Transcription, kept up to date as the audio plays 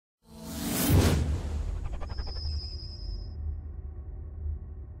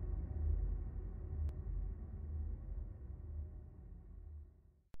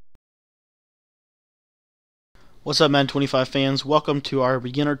What's up, Madden 25 fans? Welcome to our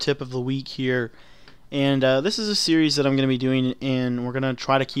beginner tip of the week here. And this is a series that I'm going to be doing, and we're going to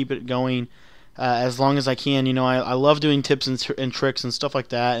try to keep it going as long as I can. You know, I love doing tips and tricks and stuff like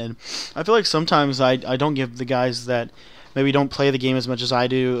that, and I feel like sometimes I don't give the guys that maybe don't play the game as much as I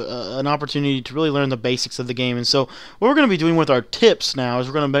do an opportunity to really learn the basics of the game. And so what we're going to be doing with our tips now is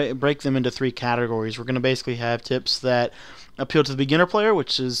we're going to break them into three categories. We're going to basically have tips that appeal to the beginner player,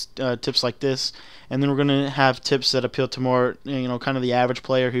 which is tips like this, and then we're going to have tips that appeal to more, kind of the average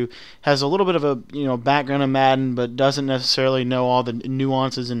player who has a little bit of a, background in Madden but doesn't necessarily know all the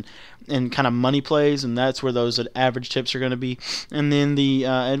nuances and kind of money plays, and that's where those average tips are going to be. And then the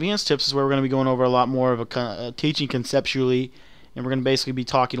advanced tips is where we're going to be going over a lot more of a teaching conceptually, and we're going to basically be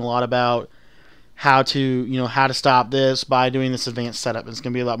talking a lot about how to stop this by doing this advanced setup. It's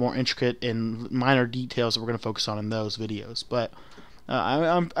going to be a lot more intricate and minor details that we're going to focus on in those videos. But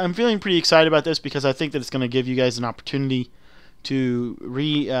I'm feeling pretty excited about this because I think that it's going to give you guys an opportunity to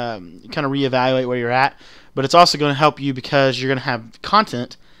kind of reevaluate where you're at. But it's also going to help you because you're going to have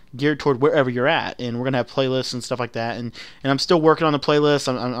content geared toward wherever you're at, and we're gonna have playlists and stuff like that, and I'm still working on the playlist.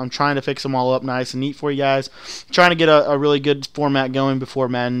 I'm trying to fix them all up nice and neat for you guys, trying to get a really good format going before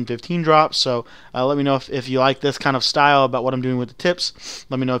Madden 15 drops. So let me know if you like this kind of style about what I'm doing with the tips.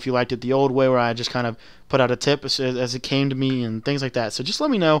 Let me know if you liked it the old way where I just kind of put out a tip as it came to me and things like that. So just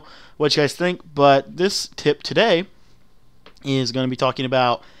let me know what you guys think. But this tip today is going to be talking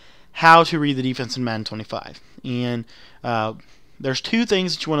about how to read the defense in Madden 25, and there's two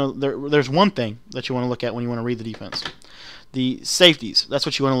things that you want to. There's one thing that you want to look at when you want to read the defense. The safeties. That's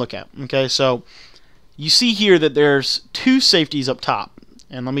what you want to look at. Okay, so you see here that there's two safeties up top,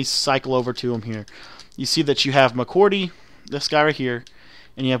 and let me cycle over to them here. You see that you have McCourty, this guy right here,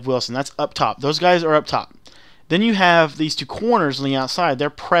 and you have Wilson. That's up top. Those guys are up top. Then you have these two corners on the outside.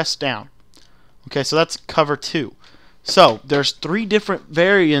 They're pressed down. Okay, so that's cover two. So there's three different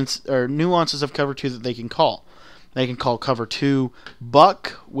variants or nuances of cover two that they can call. They can call cover two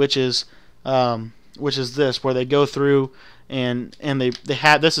buck, which is this, where they go through and they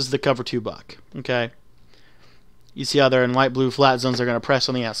have, this is the cover two buck. Okay, you see how they're in light blue flat zones. They're going to press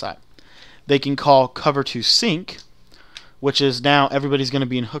on the outside. They can call cover two sink, which is now everybody's going to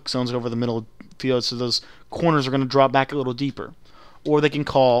be in hook zones over the middle field, so those corners are going to drop back a little deeper. Or they can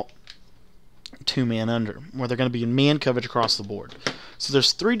call two-man under, where they're going to be in man coverage across the board. So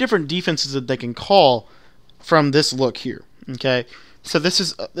there's three different defenses that they can call from this look here. Okay, so this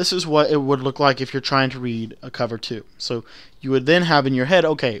is what it would look like if you're trying to read a cover two. So you would then have in your head,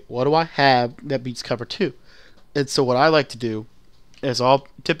 okay, what do I have that beats cover two? And so what I like to do is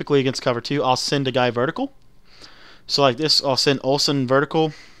typically against cover two, I'll send a guy vertical. So like this, I'll send Olsen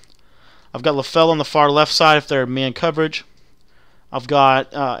vertical. I've got LaFell on the far left side if they're man coverage. I've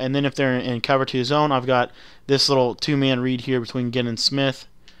got and then if they're in cover two zone, I've got this little two-man read here between Ginn and Smith.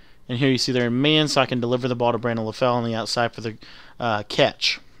 And here you see they're in man, so I can deliver the ball to Brandon LaFell on the outside for the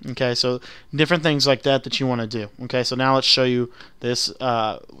catch. Okay, so different things like that you want to do. Okay, so now let's show you this.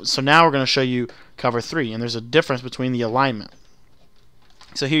 So now we're going to show you cover three, and there's a difference between the alignment.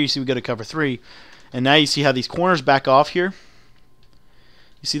 So here you see we go to cover three, and now you see how these corners back off here.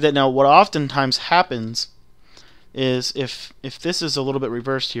 You see that now what oftentimes happens is if this is a little bit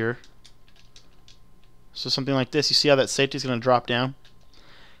reversed here, so something like this, you see how that safety is going to drop down.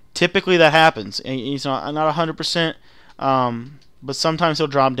 Typically that happens. He's not 100%, but sometimes he'll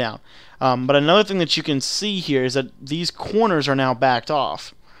drop down. But another thing that you can see here is that these corners are now backed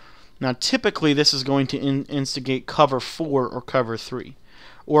off. Now typically this is going to instigate cover 4 or cover 3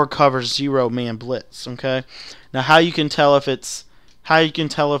 or cover 0 man blitz. Okay. Now how you can tell if it's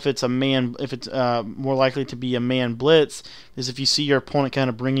a man, if it's more likely to be a man blitz, is if you see your opponent kind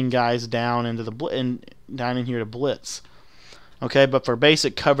of bringing guys down into the down in here to blitz. Okay, but for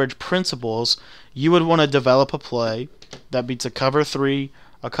basic coverage principles, you would want to develop a play that beats a cover 3,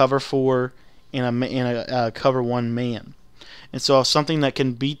 a cover 4, and a cover 1 man. And so something that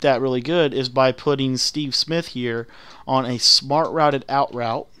can beat that really good is by putting Steve Smith here on a smart routed out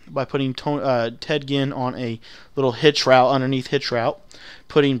route, by putting Ted Ginn on a little hitch route, underneath hitch route,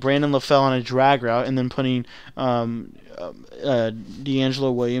 putting Brandon LaFell on a drag route, and then putting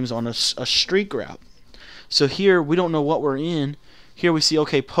D'Angelo Williams on a streak route. So here we don't know what we're in. Here we see,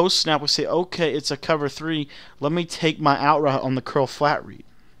 okay, post snap, we say, okay, it's a cover 3. Let me take my out route on the curl flat read.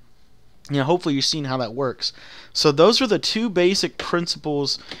 Hopefully you're seeing how that works. So those are the two basic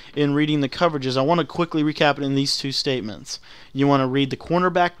principles in reading the coverages. I want to quickly recap it in these two statements. You want to read the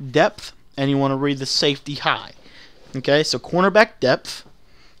cornerback depth, and you want to read the safety high. Okay, so cornerback depth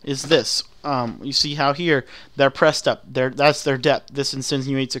is this. You see how here they're pressed up. That's their depth. This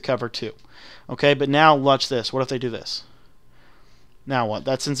insinuates a cover 2. Okay, but now watch this. What if they do this? Now what?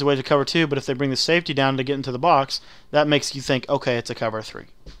 That sends away to cover 2, but if they bring the safety down to get into the box, that makes you think, okay, it's a cover 3.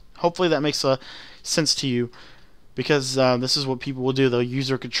 Hopefully that makes sense to you, because this is what people will do. They'll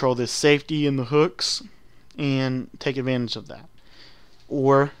user control this safety in the hooks and take advantage of that.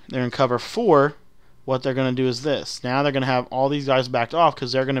 Or they're in cover 4. What they're going to do is this. Now they're going to have all these guys backed off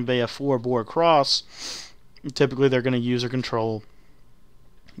because they're going to be a 4-board cross. Typically they're going to user control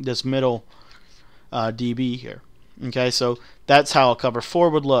this middle DB here. Okay, so that's how a cover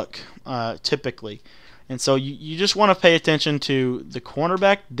 4 would look typically. And so you just want to pay attention to the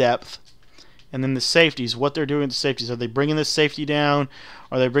cornerback depth and then the safeties, what they're doing with the safeties. Are they bringing this safety down,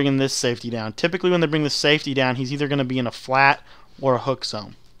 or are they bringing this safety down? Typically when they bring the safety down, he's either going to be in a flat or a hook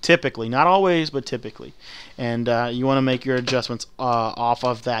zone. Typically, not always, but typically. And you want to make your adjustments off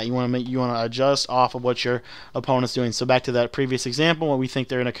of that. You want to adjust off of what your opponent's doing. So back to that previous example, when we think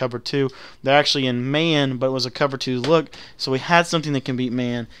they're in a cover 2, they're actually in man, but it was a cover 2 look. So we had something that can beat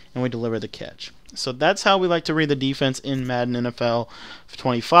man, and we deliver the catch. So that's how we like to read the defense in Madden NFL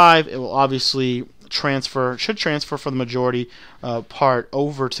 25. It will obviously should transfer for the majority part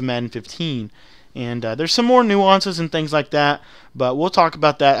over to Madden 15. And there's some more nuances and things like that, but we'll talk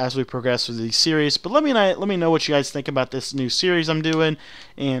about that as we progress through the series. But let me know what you guys think about this new series I'm doing,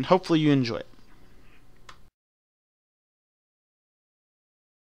 and hopefully you enjoy it.